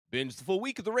Binge the full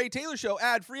week of The Ray Taylor Show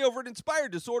ad-free over at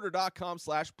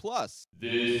inspireddisorder.com/plus.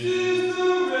 This is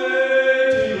The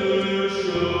Ray Taylor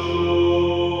Show.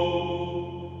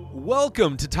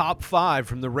 Welcome to Top 5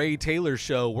 from The Ray Taylor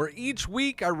Show, where each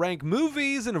week I rank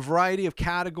movies in a variety of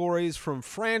categories, from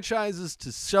franchises to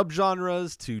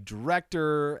subgenres to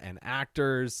director and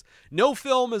actors. No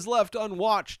film is left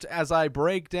unwatched as I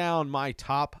break down my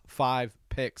top 5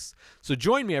 picks. So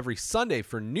join me every Sunday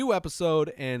for a new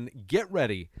episode and get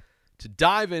ready to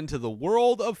dive into the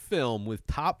world of film with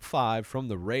Top 5 from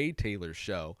The Ray Taylor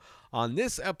Show. On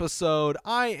this episode,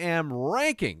 I am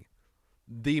ranking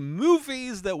the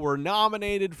movies that were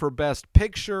nominated for Best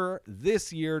Picture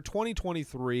this year,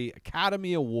 2023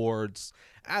 Academy Awards,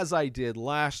 as I did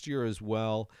last year as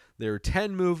well. There are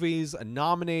 10 movies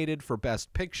nominated for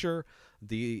Best Picture,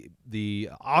 the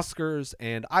Oscars,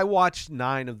 and I watched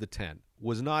 9 of the 10.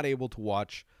 Was not able to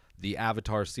watch the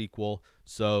Avatar sequel,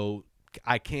 so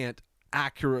I can't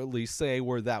accurately say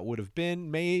where that would have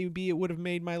been. Maybe it would have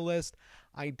made my list.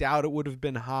 I doubt it would have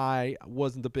been high. I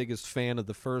wasn't the biggest fan of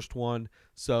the first one.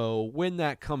 So when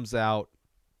that comes out,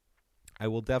 I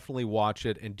will definitely watch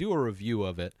it and do a review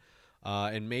of it,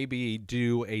 and maybe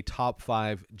do a top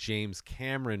 5 James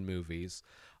Cameron movies.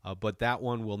 But that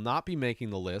one will not be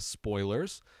making the list.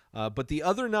 Spoilers. But the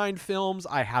other 9 films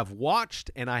I have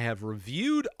watched, and I have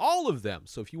reviewed all of them.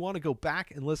 So if you want to go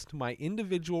back and listen to my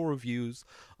individual reviews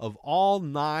of all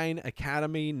 9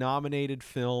 Academy-nominated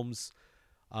films,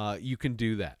 you can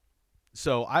do that.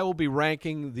 So I will be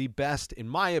ranking the best, in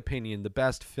my opinion, the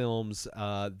best films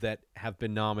that have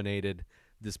been nominated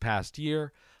this past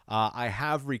year. I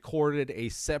have recorded a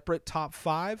separate top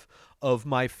 5 of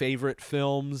my favorite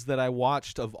films that I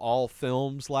watched of all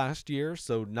films last year,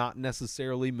 so not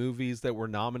necessarily movies that were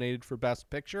nominated for Best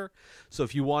Picture. So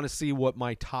if you want to see what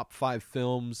my top 5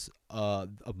 films,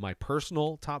 of my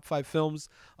personal top 5 films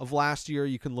of last year,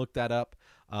 you can look that up.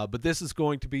 But this is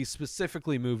going to be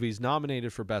specifically movies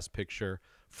nominated for Best Picture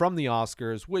from the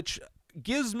Oscars, which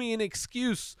gives me an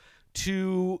excuse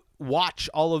to watch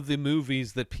all of the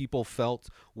movies that people felt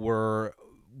were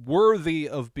worthy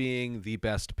of being the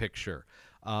Best Picture.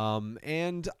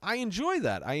 And I enjoy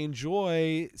that. I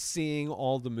enjoy seeing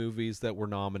all the movies that were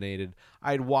nominated.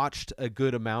 I'd watched a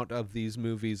good amount of these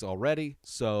movies already,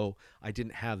 so I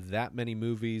didn't have that many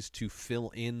movies to fill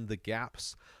in the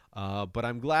gaps. But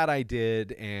I'm glad I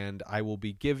did, and I will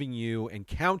be giving you and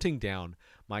counting down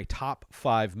my top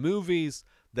 5 movies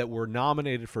that were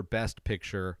nominated for Best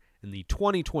Picture in the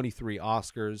 2023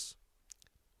 Oscars,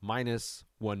 minus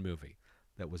one movie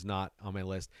that was not on my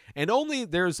list. And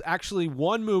there's actually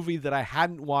one movie that I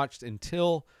hadn't watched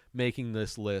until making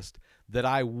this list that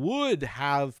I would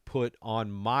have put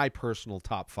on my personal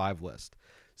top 5 list.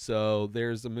 So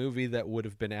there's a movie that would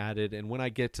have been added, and when I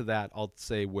get to that, I'll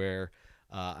say where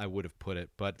I would have put it.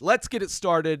 But let's get it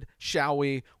started, shall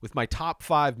we, with my top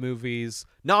 5 movies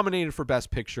nominated for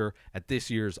Best Picture at this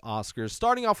year's Oscars.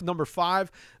 Starting off with number 5,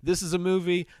 this is a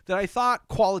movie that I thought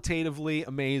qualitatively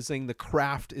amazing. The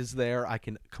craft is there. I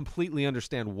can completely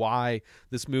understand why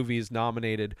this movie is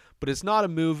nominated, but it's not a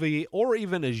movie or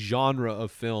even a genre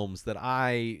of films that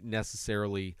I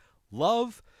necessarily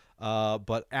love.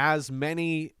 But as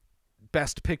many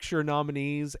Best Picture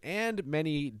nominees and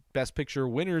many Best Picture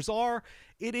winners are,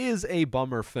 it is a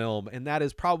bummer film, and that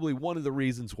is probably one of the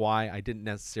reasons why I didn't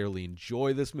necessarily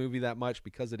enjoy this movie that much,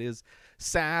 because it is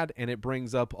sad and it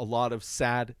brings up a lot of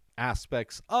sad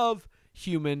aspects of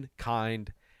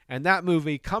humankind. And that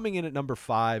movie coming in at number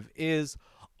 5 is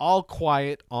All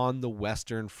Quiet on the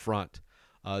Western Front.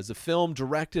 It's a film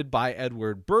directed by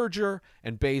Edward Berger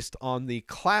and based on the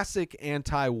classic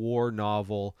anti-war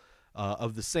novel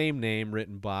of the same name,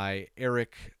 written by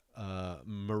Eric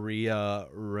Maria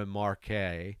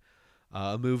Remarque,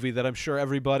 a movie that I'm sure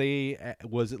everybody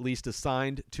was at least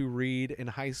assigned to read in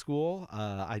high school.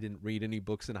 I didn't read any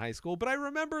books in high school, but I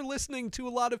remember listening to a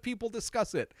lot of people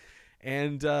discuss it.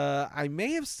 And I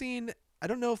may have seen, I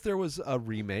don't know if there was a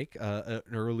remake, an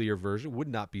earlier version. Would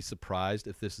not be surprised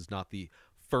if this is not the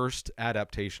first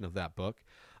adaptation of that book.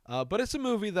 But it's a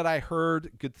movie that I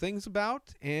heard good things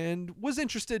about and was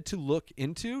interested to look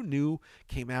into.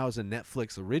 Came out as a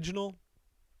Netflix original.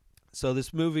 So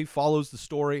this movie follows the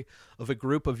story of a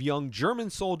group of young German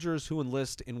soldiers who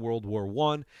enlist in World War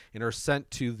I and are sent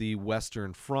to the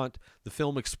Western Front. The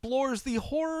film explores the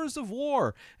horrors of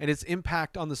war and its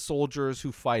impact on the soldiers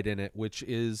who fight in it, which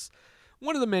is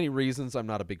one of the many reasons I'm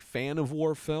not a big fan of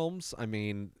war films. I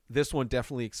mean, this one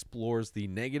definitely explores the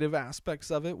negative aspects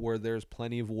of it, where there's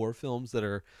plenty of war films that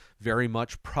are very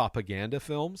much propaganda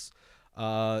films.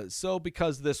 So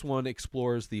because this one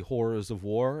explores the horrors of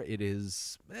war, it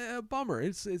is a bummer.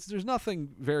 It's there's nothing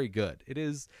very good. It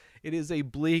is a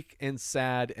bleak and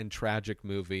sad and tragic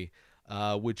movie,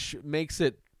 which makes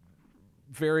it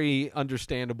very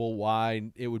understandable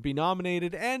why it would be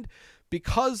nominated. And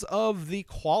because of the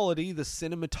quality, the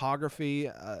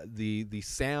cinematography, the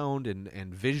sound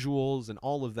and visuals and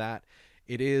all of that,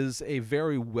 it is a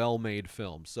very well made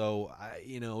film. So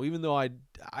even though I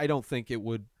don't think it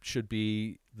should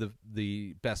be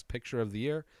the best picture of the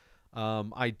year,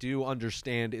 I do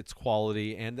understand its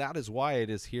quality, and that is why it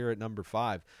is here at number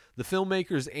 5. The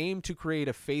filmmakers aim to create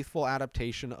a faithful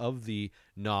adaptation of the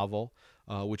novel,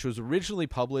 which was originally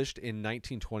published in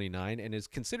 1929 and is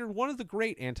considered one of the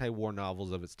great anti-war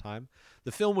novels of its time.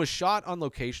 The film was shot on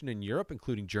location in Europe,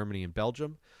 including Germany and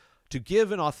Belgium, to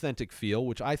give an authentic feel,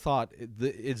 which I thought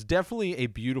it's definitely a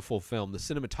beautiful film. The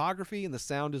cinematography and the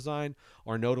sound design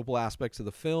are notable aspects of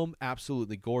the film.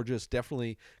 Absolutely gorgeous.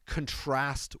 Definitely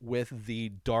contrast with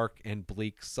the dark and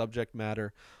bleak subject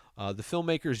matter. The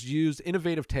filmmakers used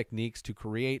innovative techniques to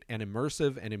create an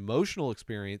immersive and emotional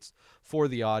experience for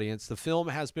the audience. The film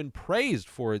has been praised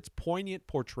for its poignant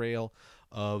portrayal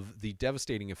of the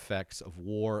devastating effects of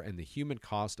war and the human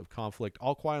cost of conflict.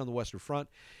 All Quiet on the Western Front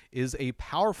is a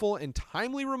powerful and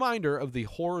timely reminder of the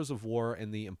horrors of war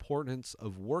and the importance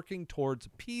of working towards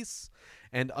peace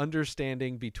and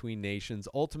understanding between nations.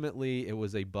 Ultimately, it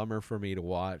was a bummer for me to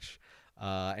watch.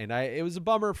 It was a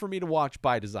bummer for me to watch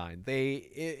by design.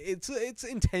 It's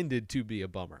intended to be a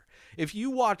bummer. If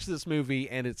you watch this movie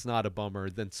and it's not a bummer,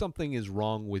 then something is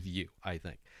wrong with you, I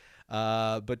think.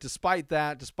 But despite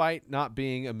that, despite not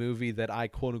being a movie that I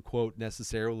quote unquote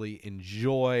necessarily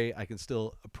enjoy, I can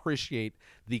still appreciate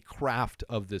the craft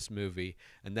of this movie,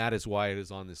 and that is why it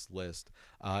is on this list.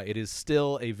 It is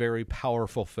still a very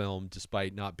powerful film,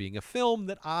 despite not being a film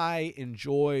that I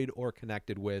enjoyed or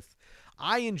connected with.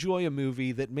 I enjoy a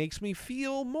movie that makes me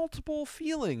feel multiple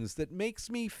feelings, that makes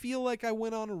me feel like I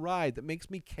went on a ride, that makes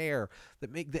me care,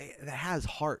 that has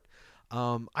heart.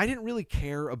 I didn't really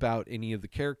care about any of the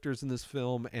characters in this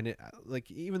film, and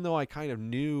even though I kind of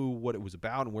knew what it was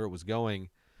about and where it was going,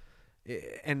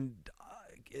 and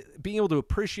being able to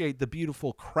appreciate the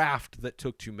beautiful craft that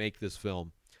took to make this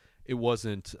film, it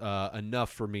wasn't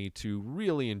enough for me to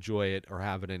really enjoy it or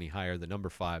have it any higher than number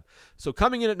 5. So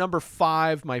coming in at number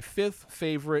 5, my 5th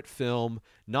favorite film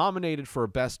nominated for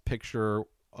Best Picture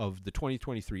of the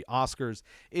 2023 Oscars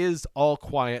is All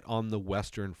Quiet on the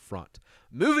Western Front.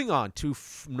 Moving on to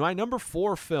my number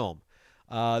 4 film.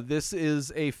 This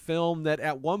is a film that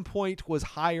at one point was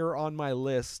higher on my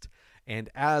list, and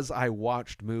as I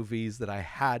watched movies that I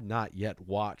had not yet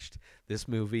watched, this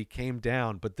movie came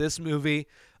down. But this movie,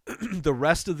 the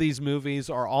rest of these movies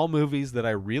are all movies that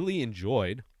I really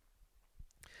enjoyed.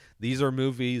 These are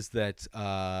movies that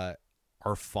are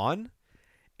fun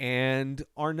and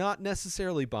are not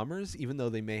necessarily bummers, even though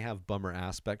they may have bummer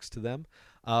aspects to them.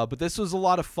 But this was a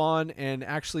lot of fun and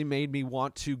actually made me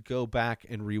want to go back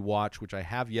and rewatch, which I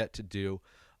have yet to do,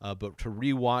 but to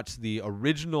rewatch the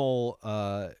original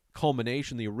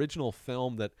culmination, the original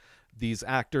film that these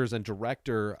actors and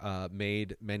director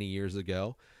made many years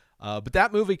ago. But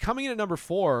that movie coming in at number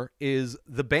 4 is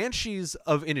The Banshees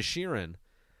of Inisherin.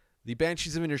 The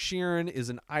Banshees of Inisherin is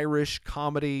an Irish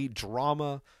comedy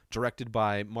drama directed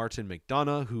by Martin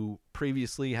McDonagh, who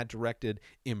previously had directed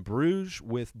In Bruges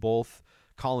with both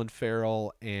Colin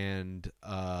Farrell and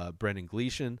Brendan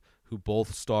Gleeson, who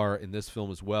both star in this film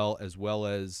as well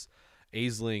as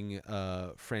Aisling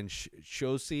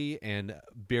Franciosi and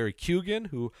Barry Keoghan,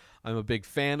 who I'm a big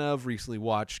fan of. Recently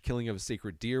watched Killing of a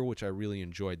Sacred Deer, which I really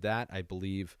enjoyed that. I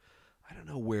believe, I don't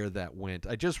know where that went.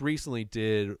 I just recently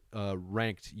did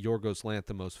ranked Yorgos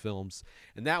Lanthimos films,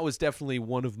 and that was definitely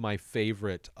one of my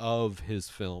favorite of his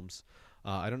films.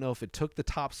 I don't know if it took the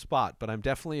top spot, but I'm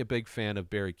definitely a big fan of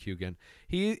Barry Keoghan.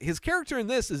 His character in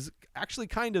this is actually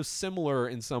kind of similar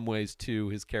in some ways to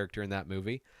his character in that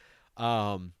movie.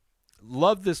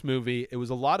 Loved this movie. It was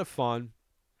a lot of fun.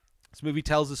 This movie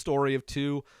tells the story of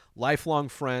two lifelong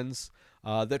friends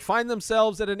that find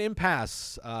themselves at an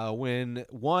impasse when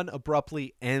one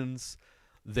abruptly ends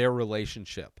their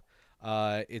relationship.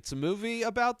 It's a movie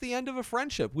about the end of a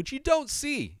friendship, which you don't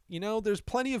see. There's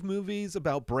plenty of movies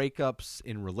about breakups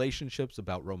in relationships,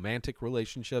 about romantic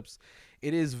relationships.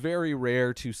 It is very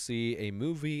rare to see a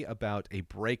movie about a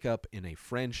breakup in a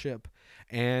friendship,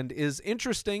 and is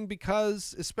interesting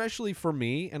because, especially for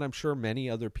me, and I'm sure many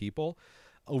other people,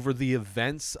 over the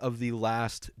events of the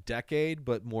last decade,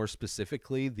 but more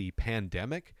specifically the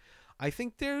pandemic, I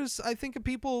think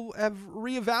people have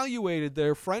reevaluated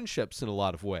their friendships in a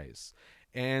lot of ways.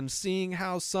 and seeing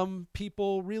how some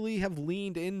people really have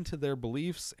leaned into their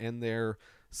beliefs and their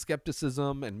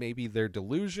skepticism and maybe their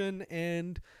delusion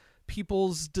and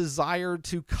people's desire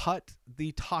to cut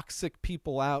the toxic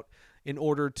people out in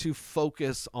order to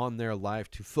focus on their life,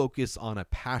 to focus on a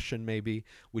passion maybe,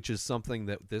 which is something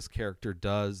that this character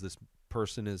does. This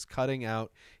person is cutting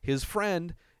out his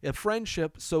friend, a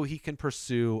friendship, so he can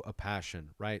pursue a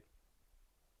passion, right?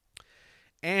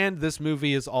 And this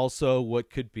movie is also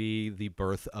what could be the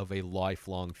birth of a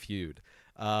lifelong feud.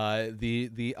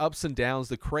 The ups and downs,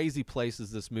 the crazy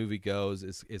places this movie goes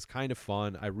is kind of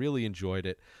fun. I really enjoyed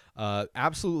it.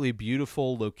 Absolutely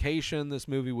beautiful location this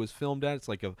movie was filmed at. It's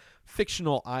like a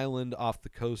fictional island off the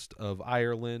coast of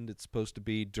Ireland. It's supposed to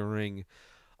be during,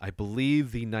 I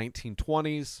believe, the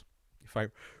 1920s, if I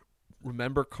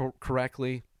remember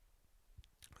correctly.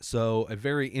 So a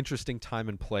very interesting time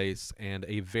and place, and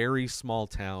a very small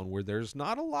town where there's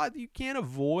not a lot you can't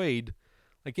avoid.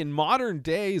 Like in modern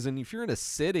days, and if you're in a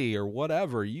city or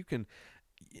whatever, you can,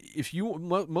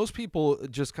 most people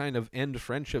just kind of end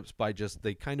friendships by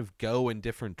they kind of go in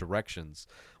different directions.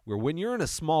 Where when you're in a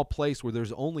small place where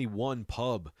there's only one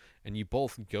pub and you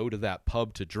both go to that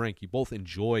pub to drink, you both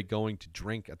enjoy going to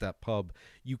drink at that pub,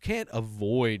 you can't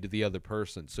avoid the other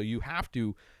person. So you have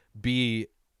to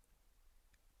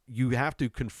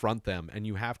confront them, and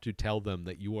you have to tell them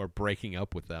that you are breaking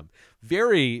up with them.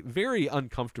 Very, very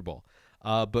uncomfortable,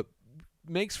 but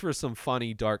makes for some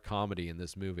funny, dark comedy in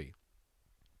this movie.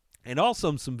 And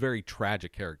also some very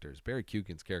tragic characters. Barry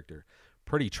Keoghan's character,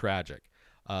 pretty tragic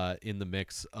in the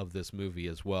mix of this movie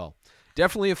as well.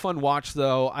 Definitely a fun watch,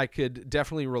 though. I could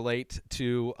definitely relate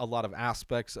to a lot of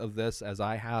aspects of this, as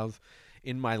I have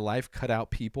in my life cut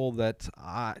out people that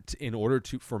in order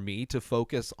for me to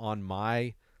focus on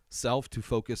myself, to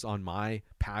focus on my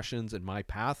passions and my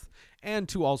path, and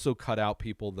to also cut out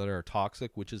people that are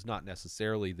toxic, which is not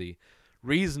necessarily the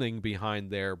reasoning behind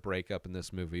their breakup in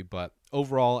this movie. But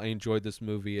overall, I enjoyed this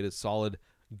movie. It is solid,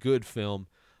 good film,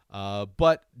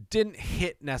 but didn't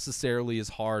hit necessarily as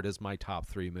hard as my top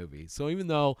 3 movies. So even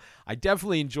though I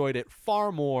definitely enjoyed it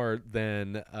far more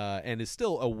than, and is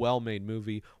still a well-made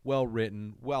movie,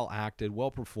 well-written, well-acted,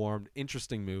 well-performed,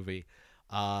 interesting movie,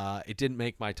 it didn't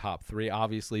make my top 3,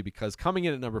 obviously, because coming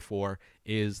in at number 4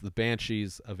 is The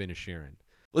Banshees of Inisherin.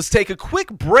 Let's take a quick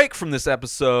break from this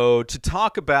episode to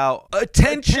talk about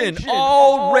Attention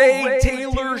all Ray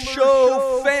Taylor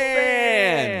Show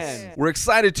fans! We're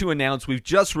excited to announce we've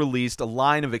just released a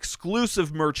line of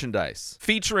exclusive merchandise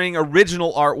featuring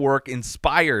original artwork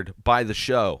inspired by the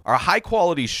show. Our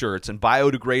high-quality shirts and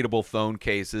biodegradable phone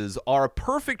cases are a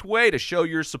perfect way to show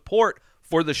your support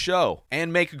for the show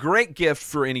and make a great gift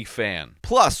for any fan.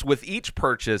 Plus, with each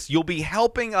purchase, you'll be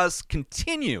helping us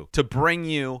continue to bring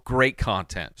you great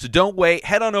content. So don't wait.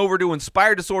 Head on over to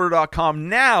inspireddisorder.com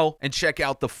now and check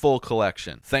out the full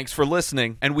collection. Thanks for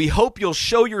listening, and we hope you'll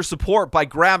show your support by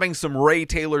grabbing some Ray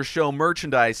Taylor Show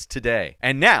merchandise today.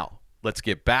 And now, let's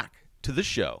get back to the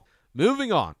show.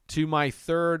 Moving on to my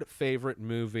third favorite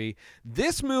movie.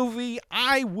 This movie,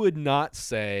 I would not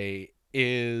say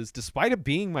is, despite it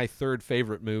being my third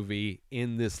favorite movie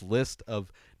in this list of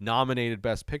nominated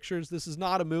Best Pictures, this is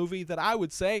not a movie that I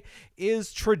would say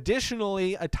is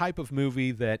traditionally a type of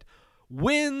movie that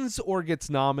wins or gets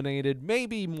nominated.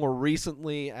 Maybe more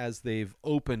recently, as they've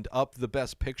opened up the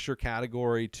Best Picture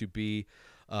category to be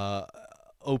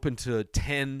open to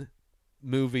 10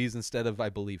 movies instead of, I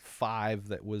believe, 5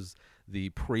 that was the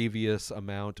previous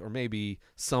amount, or maybe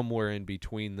somewhere in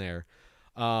between there.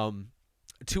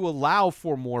 To allow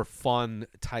for more fun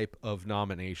type of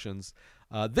nominations.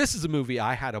 This is a movie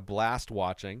I had a blast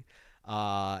watching,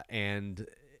 and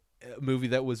a movie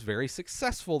that was very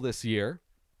successful this year,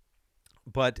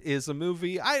 but is a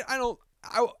movie I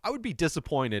would be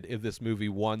disappointed if this movie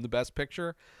won the Best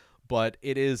Picture, but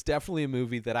it is definitely a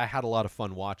movie that I had a lot of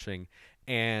fun watching,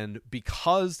 and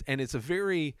it's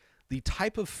the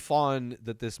type of fun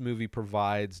that this movie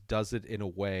provides does it in a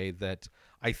way that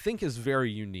I think is very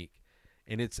unique.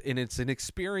 And it's an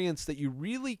experience that you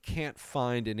really can't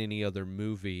find in any other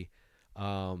movie.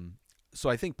 So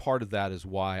I think part of that is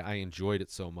why I enjoyed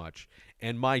it so much.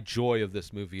 And my joy of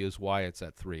this movie is why it's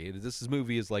at 3. This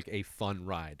movie is like a fun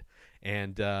ride.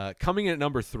 And coming in at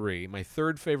number 3, my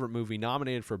third favorite movie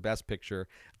nominated for Best Picture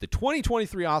at the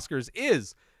 2023 Oscars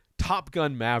is Top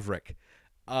Gun Maverick.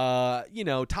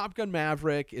 Top Gun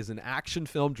Maverick is an action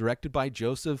film directed by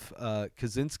Joseph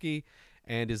Kosinski.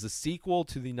 and is a sequel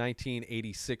to the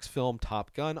 1986 film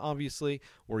Top Gun, obviously,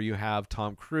 where you have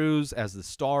Tom Cruise as the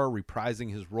star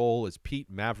reprising his role as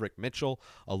Pete Maverick Mitchell,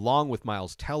 along with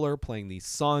Miles Teller playing the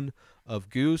son of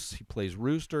Goose. He plays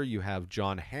Rooster. You have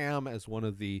John Hamm as one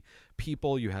of the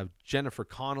people. You have Jennifer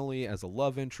Connelly as a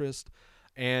love interest.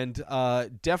 And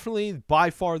definitely by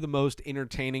far the most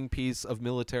entertaining piece of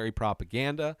military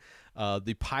propaganda.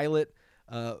 The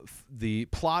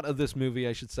plot of this movie,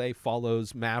 I should say,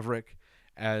 follows Maverick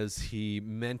as he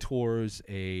mentors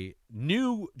a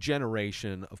new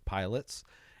generation of pilots,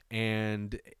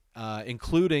 and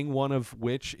including one of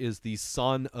which is the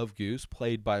son of Goose,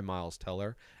 played by Miles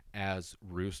Teller as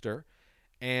Rooster,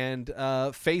 and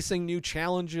facing new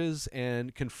challenges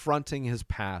and confronting his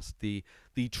past. The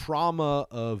trauma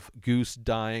of Goose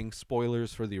dying,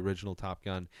 spoilers for the original Top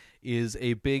Gun, is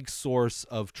a big source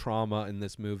of trauma in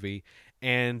this movie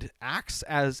and acts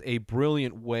as a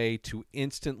brilliant way to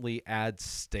instantly add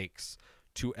stakes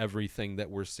to everything that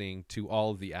we're seeing, to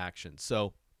all of the action.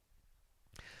 So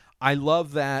I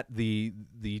love that the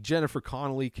Jennifer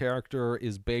Connelly character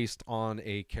is based on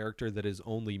a character that is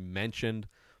only mentioned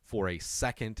for a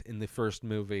second in the first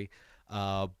movie.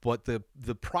 But the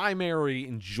primary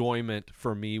enjoyment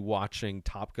for me watching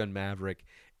Top Gun Maverick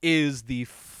is the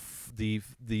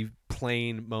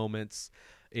plane moments.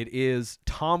 It is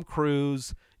Tom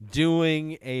Cruise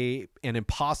doing an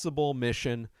impossible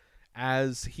mission,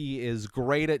 as he is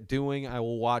great at doing. I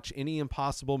will watch any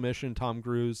impossible mission Tom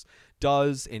Cruise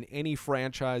does in any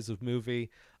franchise of movie.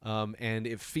 And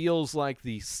it feels like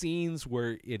the scenes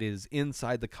where it is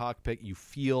inside the cockpit, you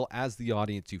feel, as the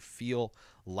audience, you feel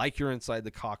like you're inside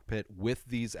the cockpit with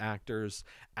these actors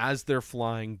as they're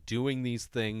flying, doing these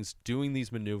things, doing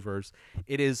these maneuvers.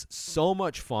 It is so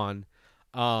much fun.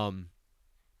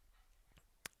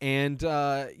 It's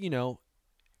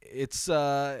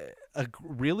a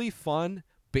really fun,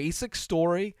 basic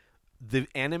story. The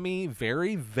enemy,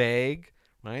 very vague,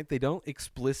 right? They don't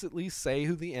explicitly say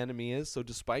who the enemy is. So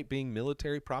despite being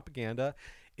military propaganda,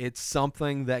 it's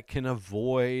something that can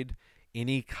avoid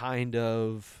any kind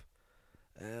of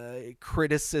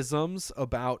criticisms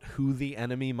about who the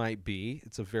enemy might be.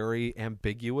 It's a very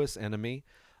ambiguous enemy.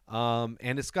 And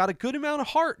it's got a good amount of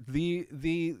heart.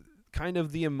 The kind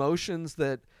of the emotions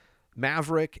that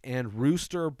Maverick and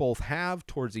Rooster both have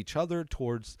towards each other,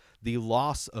 towards the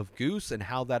loss of Goose, and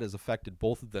how that has affected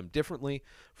both of them differently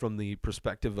from the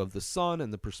perspective of the son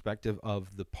and the perspective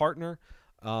of the partner,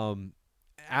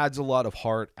 adds a lot of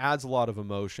heart, adds a lot of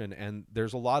emotion, and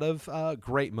there's a lot of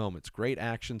great moments, great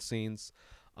action scenes,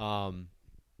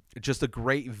 just a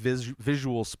great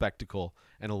visual spectacle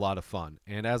and a lot of fun.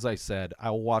 And as I said,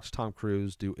 I will watch Tom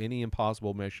Cruise do any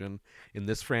impossible mission in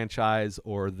this franchise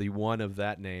or the one of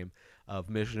that name of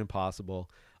Mission Impossible.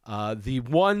 The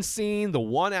one scene, the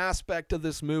one aspect of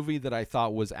this movie that I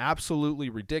thought was absolutely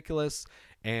ridiculous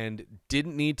and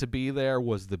didn't need to be there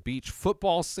was the beach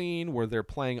football scene where they're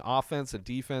playing offense and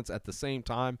defense at the same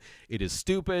time. It is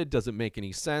stupid, doesn't make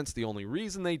any sense. The only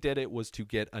reason they did it was to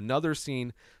get another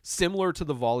scene similar to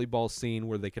the volleyball scene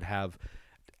where they could have,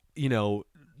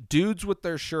 dudes with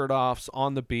their shirt offs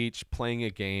on the beach playing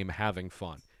a game, having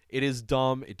fun. It is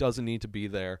dumb. It doesn't need to be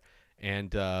there.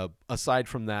 And aside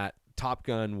from that, Top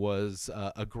Gun was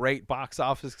a great box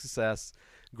office success,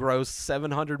 grossed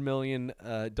 $700 million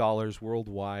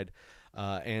worldwide,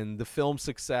 and the film's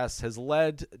success has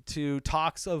led to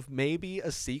talks of maybe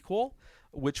a sequel,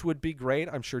 which would be great.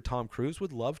 I'm sure Tom Cruise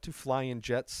would love to fly in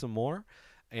jets some more,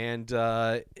 and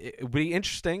it would be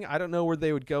interesting. I don't know where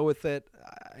they would go with it.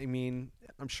 I mean,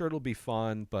 I'm sure it'll be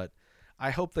fun, but I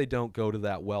hope they don't go to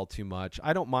that well too much.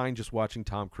 I don't mind just watching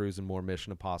Tom Cruise in more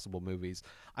Mission Impossible movies.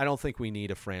 I don't think we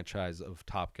need a franchise of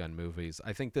Top Gun movies.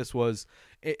 I think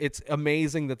it's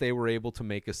amazing that they were able to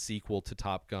make a sequel to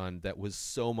Top Gun that was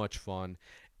so much fun,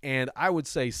 and I would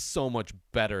say so much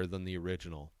better than the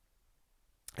original.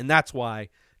 And that's why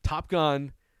Top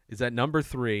Gun is at number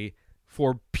 3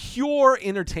 for pure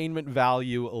entertainment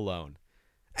value alone.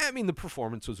 I mean, the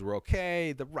performances were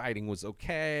okay. The writing was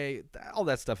okay. All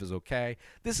that stuff is okay.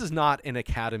 This is not an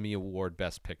Academy Award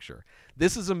Best Picture.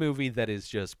 This is a movie that is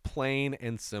just plain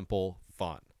and simple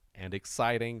fun and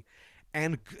exciting.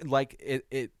 And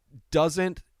it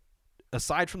doesn't,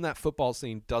 aside from that football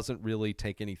scene, doesn't really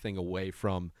take anything away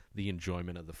from the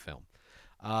enjoyment of the film.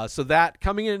 So that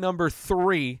coming in at number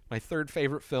 3, my third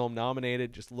favorite film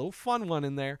nominated, just a little fun one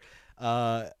in there.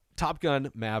 Top Gun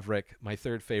Maverick, my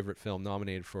third favorite film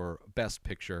nominated for Best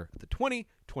Picture at the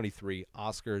 2023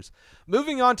 Oscars.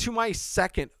 Moving on to my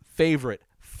second favorite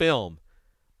film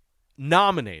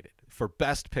nominated for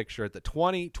Best Picture at the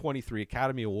 2023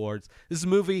 Academy Awards. This is a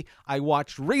movie I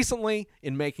watched recently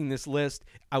in making this list.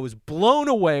 I was blown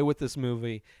away with this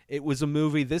movie.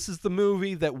 This is the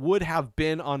movie that would have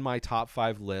been on my top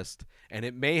 5 list, and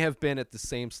it may have been at the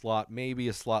same slot, maybe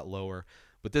a slot lower.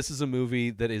 But this is a movie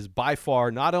that is by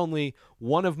far not only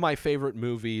one of my favorite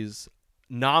movies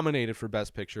nominated for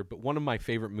Best Picture, but one of my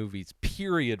favorite movies,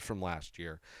 period, from last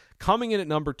year. Coming in at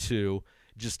number 2,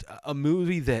 just a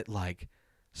movie that, like,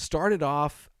 started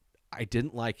off, I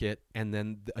didn't like it, and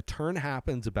then a turn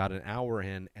happens about an hour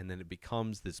in, and then it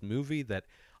becomes this movie that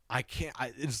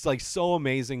it's like so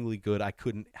amazingly good, I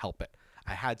couldn't help it.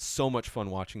 I had so much fun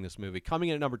watching this movie. Coming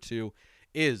in at number 2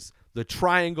 is The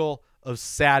Triangle of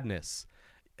Sadness.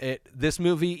 This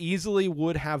movie easily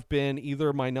would have been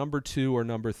either my number 2 or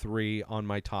number 3 on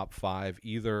my top 5.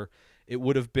 Either it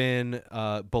would have been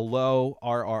below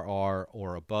RRR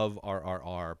or above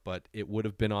RRR, but it would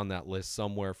have been on that list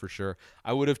somewhere for sure.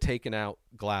 I would have taken out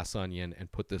Glass Onion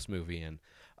and put this movie in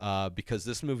because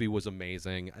this movie was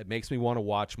amazing. It makes me want to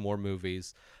watch more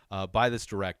movies by this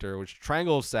director, which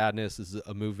Triangle of Sadness is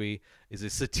a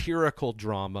satirical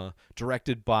drama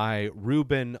directed by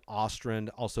Ruben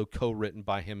Ostrand, also co-written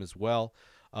by him as well.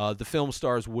 The film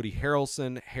stars Woody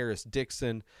Harrelson, Harris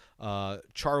Dixon,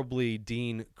 Charlie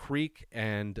Dean Creek,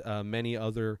 and many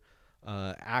other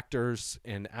actors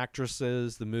and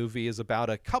actresses. The movie is about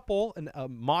a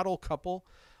model couple,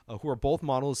 who are both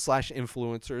models /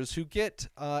 influencers who get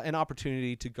an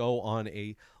opportunity to go on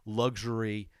a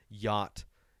luxury yacht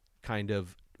kind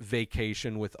of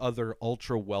vacation with other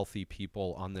ultra wealthy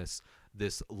people on this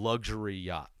luxury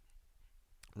yacht,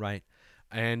 right?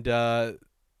 And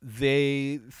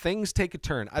things take a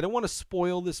turn. I don't want to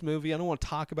spoil this movie. I don't want to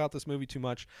talk about this movie too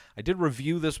much. I did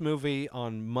review this movie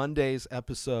on Monday's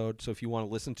episode, so if you want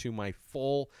to listen to my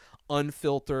full,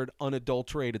 unfiltered,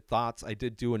 unadulterated thoughts, I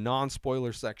did do a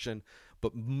non-spoiler section,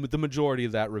 but the majority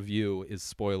of that review is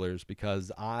spoilers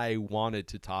because I wanted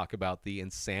to talk about the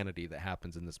insanity that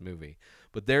happens in this movie.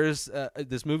 But this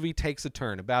movie takes a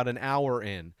turn about an hour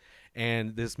in,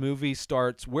 and where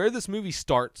this movie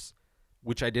starts,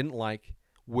 which I didn't like,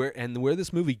 where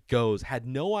this movie goes, had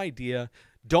no idea.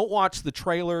 Don't watch the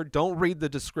trailer. Don't read the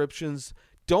descriptions.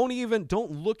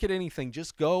 Don't look at anything.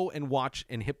 Just go and watch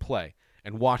and hit play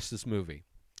and watch this movie,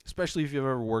 especially if you've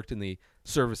ever worked in the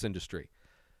service industry.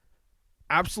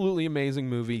 Absolutely amazing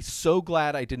movie. So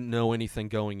glad I didn't know anything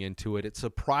going into it. It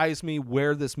surprised me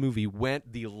where this movie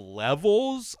went, the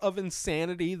levels of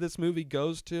insanity this movie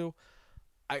goes to.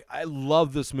 I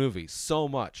love this movie so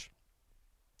much,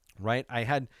 right?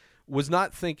 Was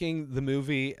not thinking the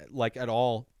movie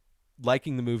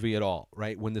liking the movie at all,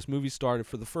 right? When this movie started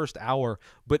for the first hour,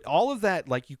 but all of that,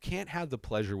 like, you can't have the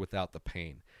pleasure without the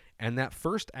pain. And that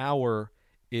first hour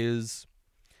is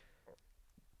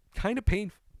kind of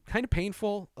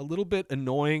painful, a little bit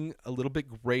annoying, a little bit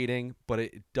grating, but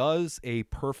it does a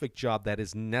perfect job that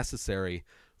is necessary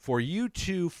for you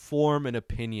to form an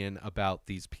opinion about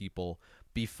these people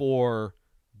before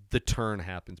the turn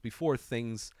happens, before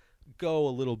things go a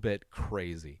little bit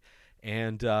crazy.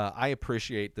 And I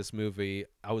appreciate this movie.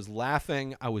 I was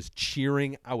laughing, I was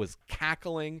cheering, I was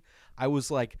cackling. I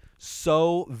was like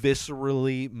so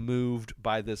viscerally moved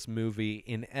by this movie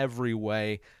in every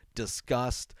way.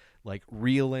 Disgust, like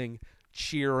reeling,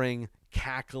 cheering,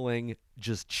 cackling,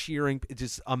 just cheering. It's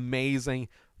just amazing.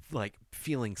 Like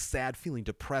feeling sad, feeling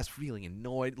depressed, feeling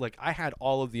annoyed. Like I had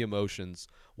all of the emotions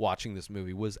watching this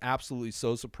movie. Was absolutely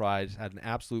so surprised. Had an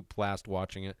absolute blast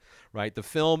watching it. Right, the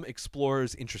film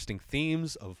explores interesting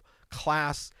themes of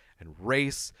class and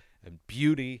race and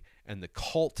beauty and the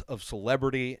cult of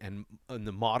celebrity and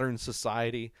the modern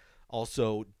society.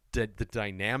 Also, the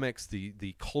dynamics,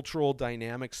 the cultural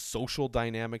dynamics, social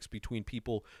dynamics between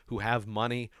people who have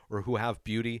money or who have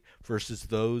beauty versus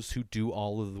those who do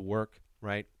all of the work.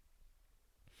 Right.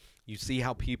 You see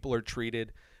how people are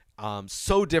treated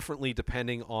so differently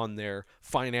depending on their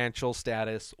financial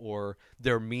status or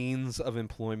their means of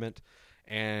employment,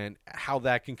 and how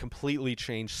that can completely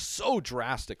change so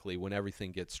drastically when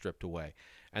everything gets stripped away.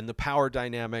 And the power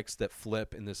dynamics that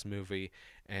flip in this movie,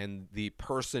 and the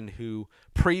person who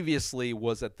previously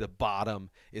was at the bottom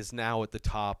is now at the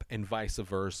top, and vice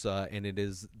versa. And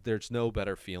there's no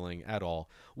better feeling at all.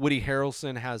 Woody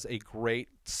Harrelson has a great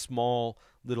small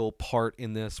little part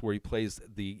in this where he plays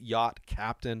the yacht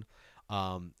captain.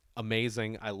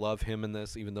 Amazing. I love him in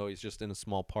this, even though he's just in a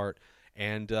small part.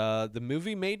 And the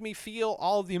movie made me feel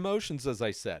all of the emotions, as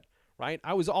I said. Right?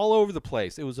 I was all over the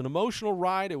place. It was an emotional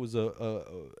ride. It was a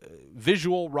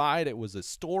visual ride. It was a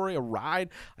story, a ride.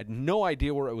 I had no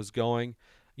idea where it was going.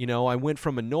 I went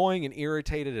from annoying and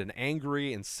irritated and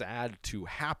angry and sad to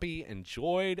happy and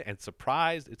joyed and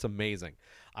surprised. It's amazing.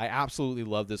 I absolutely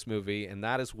love this movie, and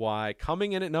that is why,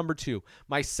 coming in at number 2,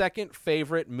 my second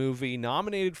favorite movie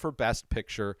nominated for Best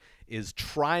Picture is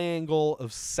Triangle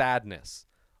of Sadness.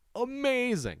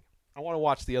 Amazing. I want to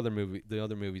watch the other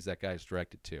movies that guy's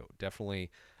directed too.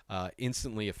 Definitely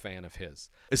instantly a fan of his.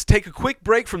 Let's take a quick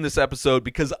break from this episode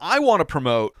because I want to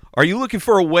promote. Are you looking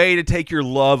for a way to take your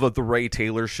love of the Ray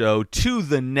Taylor Show to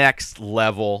the next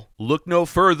level? Look no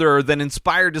further than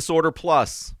Inspired Disorder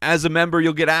Plus. As a member,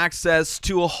 you'll get access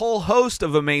to a whole host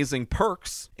of amazing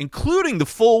perks, including the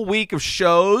full week of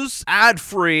shows,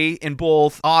 ad-free in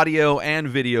both audio and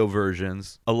video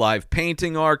versions, a live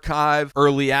painting archive,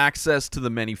 early access to the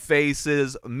many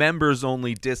faces,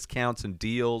 members-only discounts and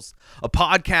deals, a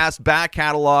podcast back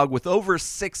catalog with over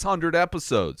 600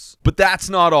 episodes. But that's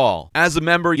not all. As a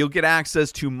member, you'll get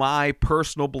access to my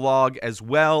personal blog as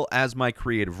well as my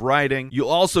creative writing. You'll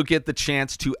also get the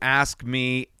chance to ask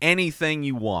me anything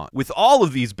you want. With all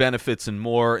of these benefits and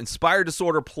more, Inspired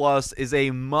Disorder Plus is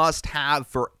a must-have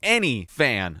for any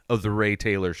fan of the Ray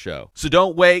Taylor Show. So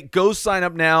don't wait. Go sign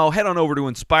up now. Head on over to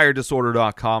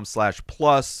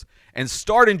inspireddisorder.com/plus and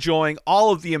start enjoying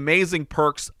all of the amazing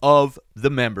perks of the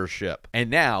membership. And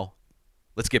now,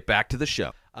 let's get back to the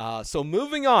show. So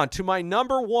moving on to my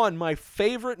number 1, my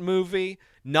favorite movie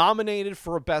nominated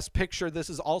for a Best Picture. This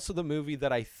is also the movie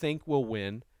that I think will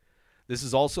win. This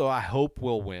is also, I hope,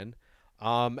 will win.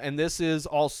 And this is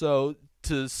also,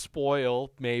 to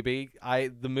spoil maybe,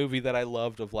 the movie that I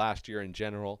loved of last year in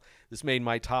general. This made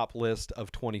my top list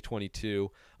of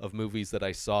 2022 of movies that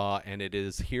I saw, and it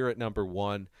is here at number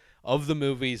 1 of the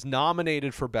movies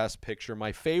nominated for Best Picture.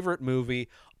 My favorite movie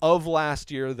of last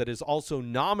year that is also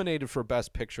nominated for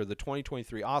Best Picture, the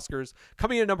 2023 Oscars.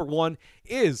 Coming in at number 1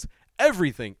 is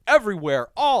Everything, Everywhere,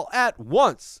 All at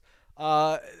Once.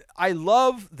 I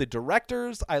love the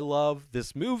directors. I love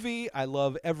this movie. I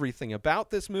love everything about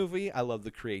this movie. I love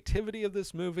the creativity of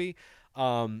this movie.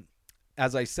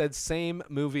 As I said, same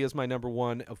movie as my number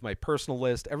 1 of my personal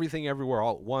list. Everything Everywhere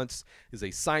All at Once is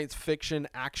a science fiction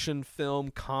action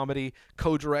film comedy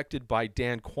co-directed by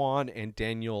Dan Kwan and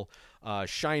Daniel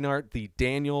Scheinert, the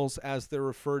Daniels as they're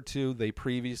referred to. They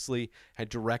previously had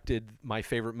directed my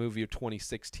favorite movie of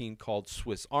 2016 called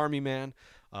Swiss Army Man.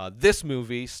 This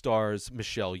movie stars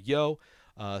Michelle Yeoh,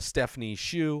 Stephanie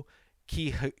Hsu,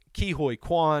 Ki Hoi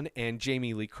Kwan, and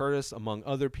Jamie Lee Curtis, among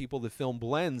other people. The film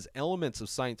blends elements of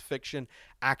science fiction,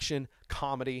 action,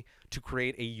 comedy to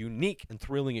create a unique and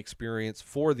thrilling experience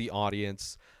for the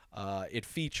audience. It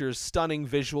features stunning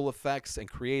visual effects and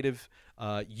creative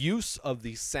use of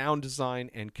the sound design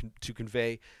and to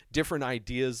convey different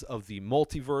ideas of the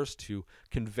multiverse, to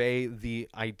convey the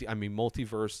idea. I mean,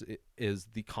 multiverse is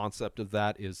the concept of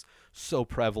that is so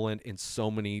prevalent in so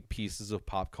many pieces of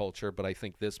pop culture, but I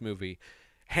think this movie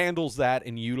handles that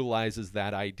and utilizes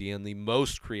that idea in the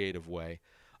most creative way.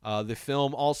 The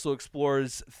film also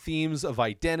explores themes of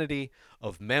identity,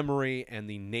 of memory, and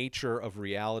the nature of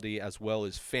reality, as well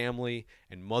as family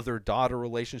and mother-daughter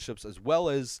relationships, as well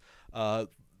as,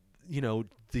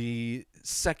 the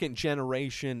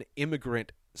second-generation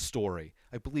immigrant story.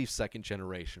 I believe second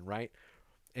generation, right?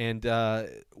 And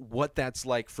what that's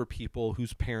like for people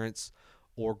whose parents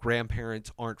or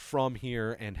grandparents aren't from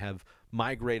here and have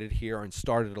migrated here and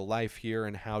started a life here,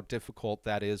 and how difficult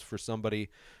that is for somebody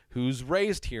who's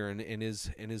raised here and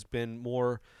has been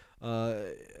more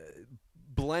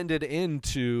blended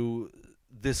into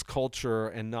this culture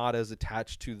and not as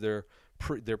attached to their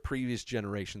previous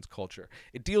generation's culture.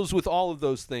 It deals with all of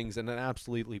those things in an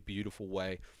absolutely beautiful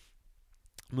way.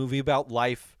 Movie about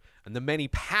life and the many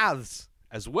paths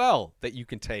as well that you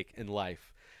can take in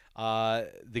life.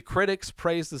 The critics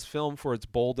praise this film for its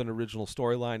bold and original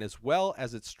storyline, as well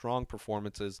as its strong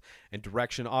performances and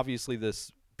direction. Obviously,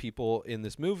 people in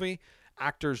this movie,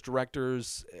 actors,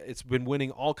 directors, it's been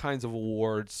winning all kinds of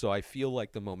awards, so I feel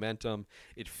like the momentum,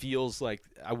 it feels like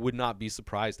I would not be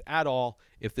surprised at all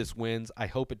if this wins. I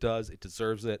hope it does. It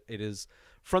deserves it. It is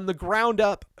from the ground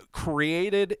up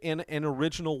created in an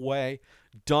original way,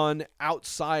 done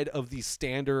outside of the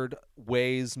standard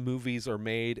ways movies are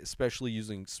made, especially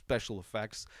using special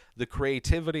effects. The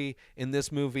creativity in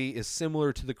this movie is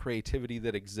similar to the creativity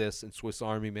that exists in Swiss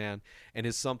Army Man, and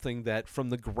is something that from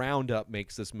the ground up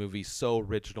makes this movie so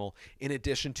original, in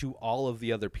addition to all of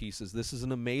the other pieces. This is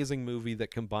an amazing movie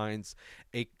that combines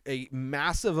a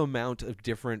massive amount of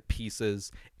different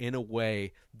pieces in a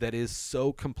way that is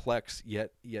so complex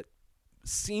yet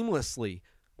seamlessly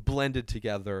blended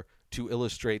together to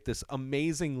illustrate this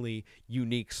amazingly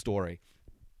unique story.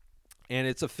 And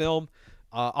it's a film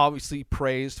Obviously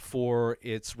praised for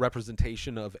its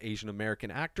representation of Asian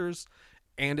American actors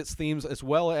and its themes, as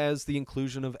well as the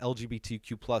inclusion of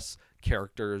LGBTQ plus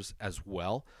characters as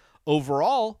well.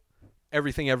 Overall,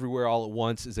 Everything Everywhere All at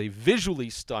Once is a visually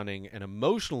stunning and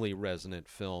emotionally resonant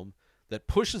film that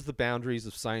pushes the boundaries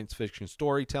of science fiction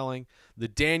storytelling. The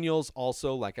Daniels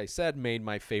also, like I said, made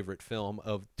my favorite film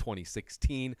of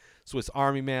 2016, Swiss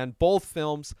Army Man. Both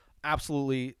films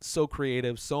absolutely so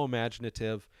creative, so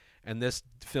imaginative, and this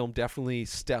film definitely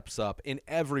steps up in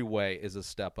every way, is a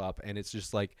step up, and it's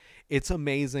just like, it's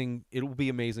amazing. It will be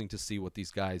amazing to see what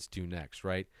these guys do next,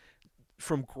 right?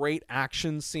 From great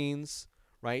action scenes,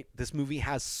 right? This movie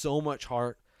has so much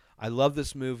heart. I love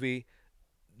this movie.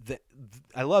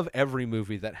 I love every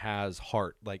movie that has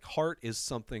heart. Like, heart is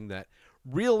something that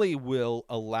really will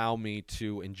allow me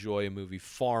to enjoy a movie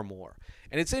far more.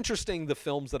 And it's interesting, the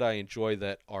films that I enjoy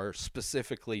that are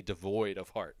specifically devoid of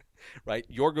heart, right?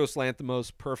 Yorgos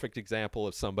Lanthimos, perfect example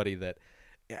of somebody that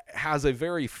has a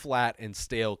very flat and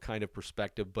stale kind of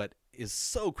perspective, but is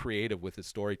so creative with his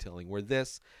storytelling, where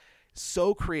this,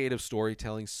 so creative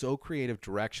storytelling, so creative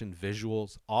direction,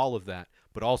 visuals, all of that,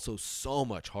 but also so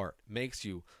much heart. Makes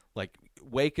you, like,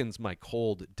 wakens my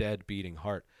cold, dead beating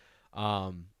heart.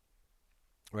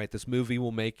 Right, this movie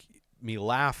will make me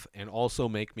laugh and also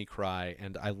make me cry,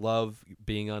 and I love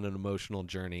being on an emotional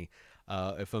journey.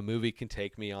 If a movie can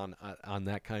take me on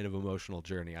that kind of emotional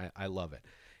journey, I love it.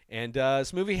 And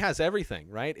this movie has everything,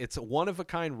 right? It's a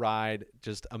one-of-a-kind ride,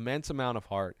 just immense amount of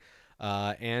heart.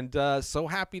 And so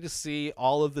happy to see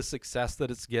all of the success that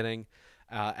it's getting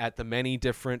at the many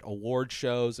different award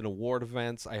shows and award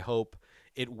events. I hope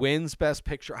it wins Best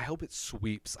Picture. I hope it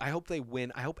sweeps. I hope they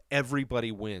win. I hope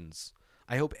everybody wins.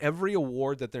 I hope every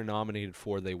award that they're nominated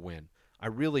for, they win. I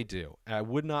really do. I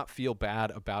would not feel bad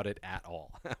about it at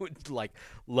all. I would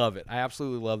love it. I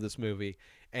absolutely love this movie.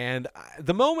 And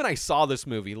the moment I saw this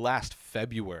movie last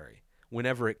February,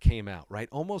 whenever it came out, right?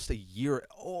 Almost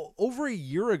over a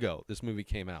year ago, this movie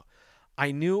came out.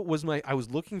 I knew it was I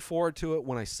was looking forward to it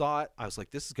when I saw it. I was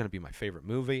like, this is going to be my favorite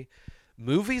movie.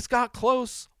 Movies got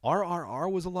close.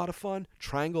 RRR was a lot of fun.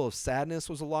 Triangle of Sadness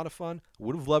was a lot of fun.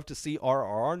 Would have loved to see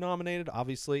RRR nominated.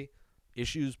 Obviously,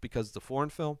 issues because it's a foreign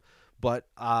film. But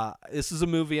this is a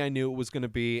movie I knew it was going to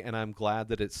be, and I'm glad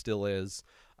that it still is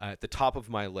at the top of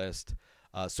my list.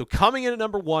 So coming in at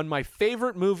number one, my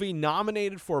favorite movie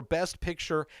nominated for Best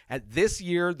Picture at this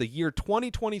year, the year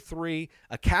 2023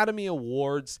 Academy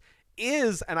Awards,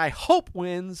 is, and I hope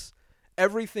wins,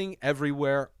 Everything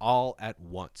Everywhere All at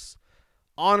Once.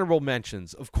 Honorable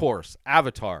mentions, of course,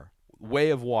 Avatar, Way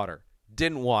of Water.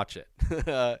 Didn't watch it.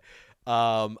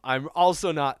 I'm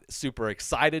also not super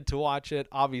excited to watch it.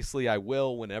 Obviously, I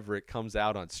will whenever it comes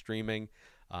out on streaming.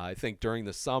 I think during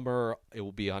the summer it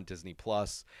will be on Disney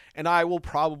Plus, and I will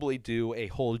probably do a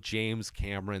whole James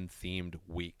Cameron themed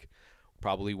week.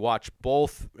 Probably watch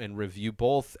both and review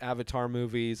both Avatar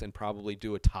movies, and probably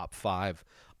do a top 5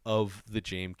 of the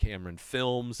James Cameron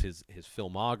films, his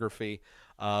filmography.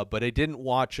 But I didn't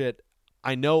watch it.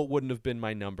 I know it wouldn't have been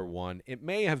my number one. It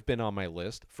may have been on my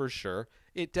list for sure.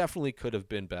 It definitely could have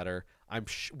been better. I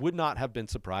would not have been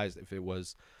surprised if it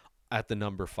was at the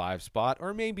number 5 spot,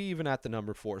 or maybe even at the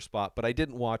number 4 spot, but I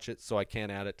didn't watch it, so I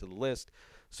can't add it to the list.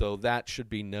 So that should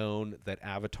be known, that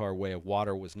Avatar Way of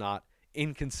Water was not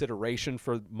in consideration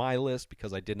for my list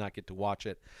because I did not get to watch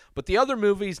it. But the other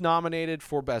movies nominated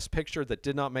for Best Picture that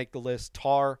did not make the list,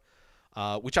 Tar,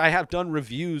 which I have done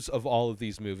reviews of all of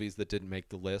these movies that didn't make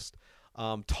the list.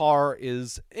 Tar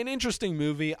is an interesting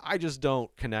movie. I just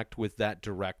don't connect with that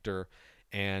director.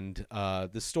 And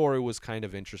the story was kind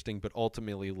of interesting, but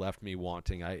ultimately left me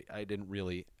wanting. I didn't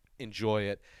really enjoy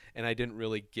it, and I didn't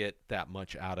really get that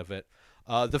much out of it.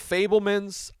 The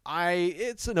Fabelmans,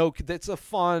 it's a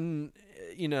fun,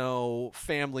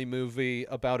 family movie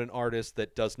about an artist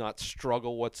that does not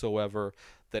struggle whatsoever,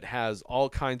 that has all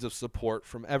kinds of support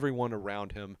from everyone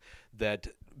around him, that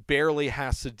barely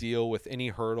has to deal with any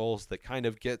hurdles, that kind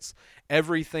of gets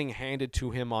everything handed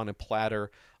to him on a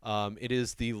platter. It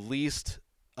is the least,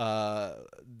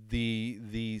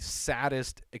 the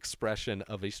saddest expression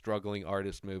of a struggling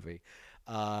artist movie.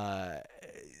 I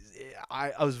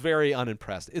was very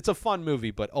unimpressed. It's a fun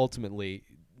movie, but ultimately,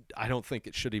 I don't think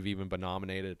it should have even been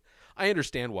nominated. I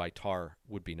understand why Tar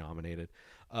would be nominated.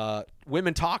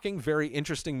 Women Talking, very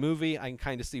interesting movie. I can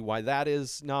kind of see why that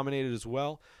is nominated as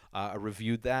well. I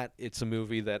reviewed that. It's a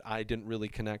movie that I didn't really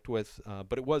connect with,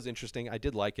 but it was interesting. I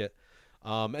did like it.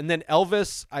 And then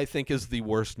Elvis, I think, is the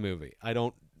worst movie. I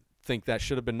don't think that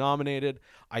should have been nominated.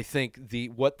 I think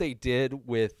what they did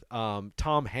with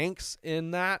Tom Hanks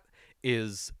in that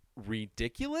is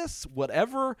ridiculous.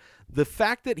 Whatever, the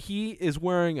fact that he is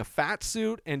wearing a fat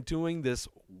suit and doing this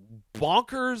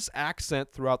bonkers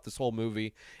accent throughout this whole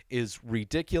movie is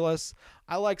ridiculous.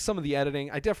 I like some of the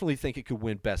editing. I definitely think it could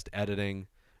win Best Editing.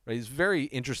 Right? He's very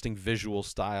interesting visual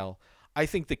style. I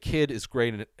think the kid is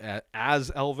great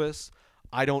as Elvis.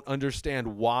 I don't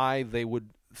understand why they would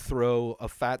throw a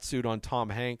fat suit on Tom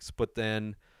Hanks, but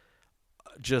then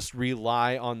just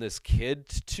rely on this kid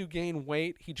to gain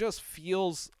weight. He just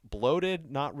feels bloated,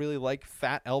 not really like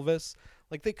fat Elvis.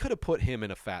 Like, they could have put him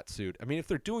in a fat suit. I mean, if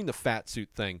they're doing the fat suit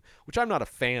thing, which I'm not a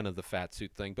fan of the fat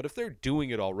suit thing, but if they're doing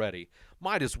it already,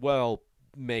 might as well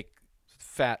make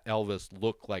fat Elvis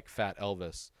look like fat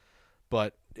Elvis.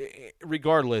 But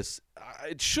regardless,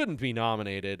 it shouldn't be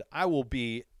nominated. I will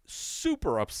be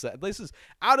super upset. This is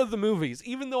out of the movies.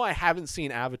 Even though I haven't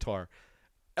seen Avatar,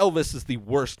 Elvis is the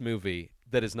worst movie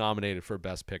that is nominated for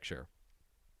Best Picture.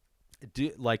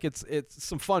 It's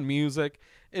some fun music.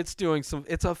 It's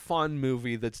a fun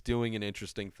movie that's doing an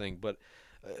interesting thing. But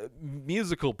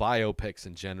musical biopics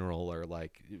in general are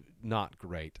like not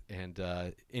great. And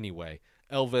anyway,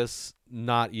 Elvis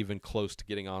not even close to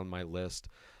getting on my list.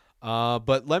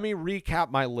 But let me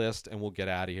recap my list and we'll get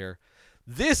out of here.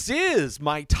 This is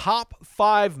my top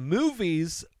 5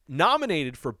 movies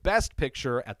nominated for Best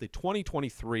Picture at the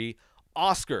 2023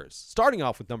 Oscars. Starting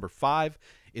off with number 5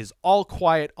 is All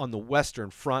Quiet on the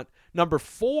Western Front. Number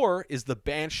 4 is The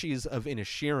Banshees of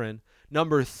Inisherin.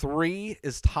 Number 3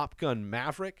 is Top Gun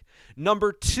Maverick.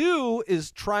 Number 2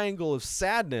 is Triangle of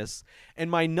Sadness. And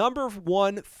my number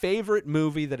 1 favorite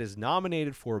movie that is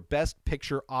nominated for Best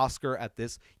Picture Oscar at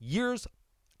this year's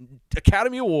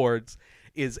Academy Awards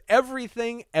is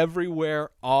Everything Everywhere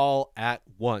All at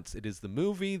Once. It is the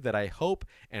movie that I hope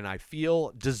and I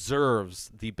feel deserves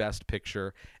the Best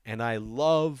Picture, and I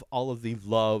love all of the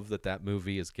love that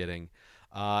movie is getting.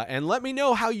 And let me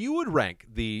know how you would rank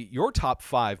your top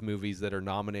 5 movies that are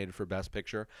nominated for Best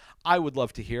Picture. I would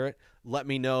love to hear it. Let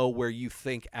me know where you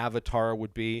think Avatar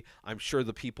would be. I'm sure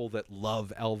the people that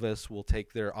love Elvis will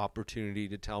take their opportunity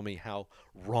to tell me how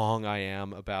wrong I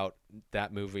am about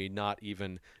that movie not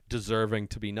even deserving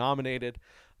to be nominated.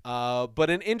 But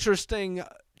an interesting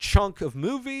chunk of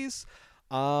movies,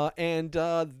 and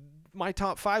my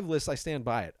top 5 list, I stand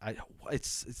by it.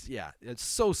 It's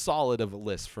so solid of a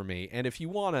list for me. And if you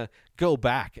want to go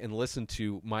back and listen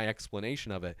to my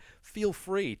explanation of it, feel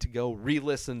free to go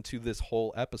re-listen to this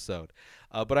whole episode.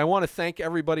 But I want to thank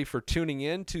everybody for tuning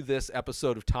in to this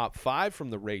episode of Top 5 from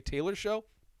The Ray Taylor Show.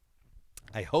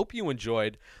 I hope you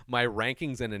enjoyed my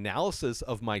rankings and analysis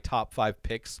of my top 5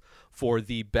 picks for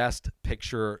the Best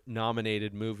Picture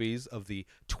nominated movies of the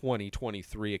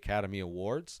 2023 Academy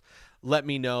Awards. Let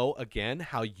me know, again,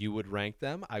 how you would rank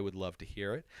them. I would love to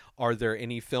hear it. Are there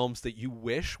any films that you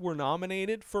wish were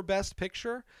nominated for Best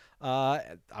Picture?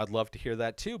 I'd love to hear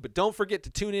that too. But don't forget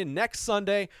to tune in next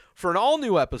Sunday for an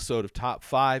all-new episode of Top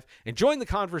 5 and join the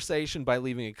conversation by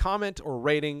leaving a comment or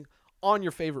rating on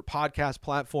your favorite podcast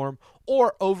platform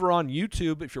or over on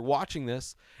YouTube if you're watching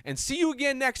this. And see you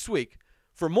again next week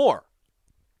for more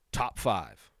Top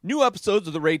 5. New episodes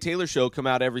of The Ray Taylor Show come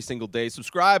out every single day.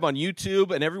 Subscribe on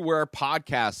YouTube and everywhere our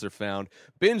podcasts are found.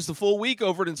 Binge the full week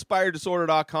over at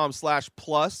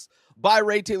InspiredDisorder.com/plus. Buy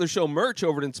Ray Taylor Show merch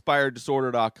over at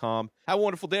InspiredDisorder.com. Have a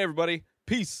wonderful day, everybody.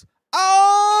 Peace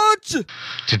out!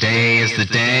 Today is the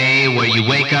day where you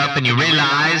wake up and you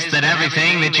realize that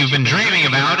everything that you've been dreaming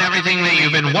about, everything that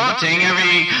you've been wanting,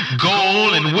 every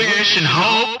goal and wish and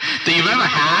hope that you've ever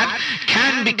had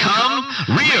can become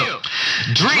real.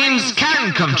 Dreams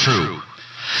can come true.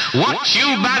 What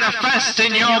you manifest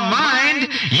in your mind,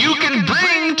 you can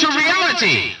bring to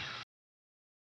reality.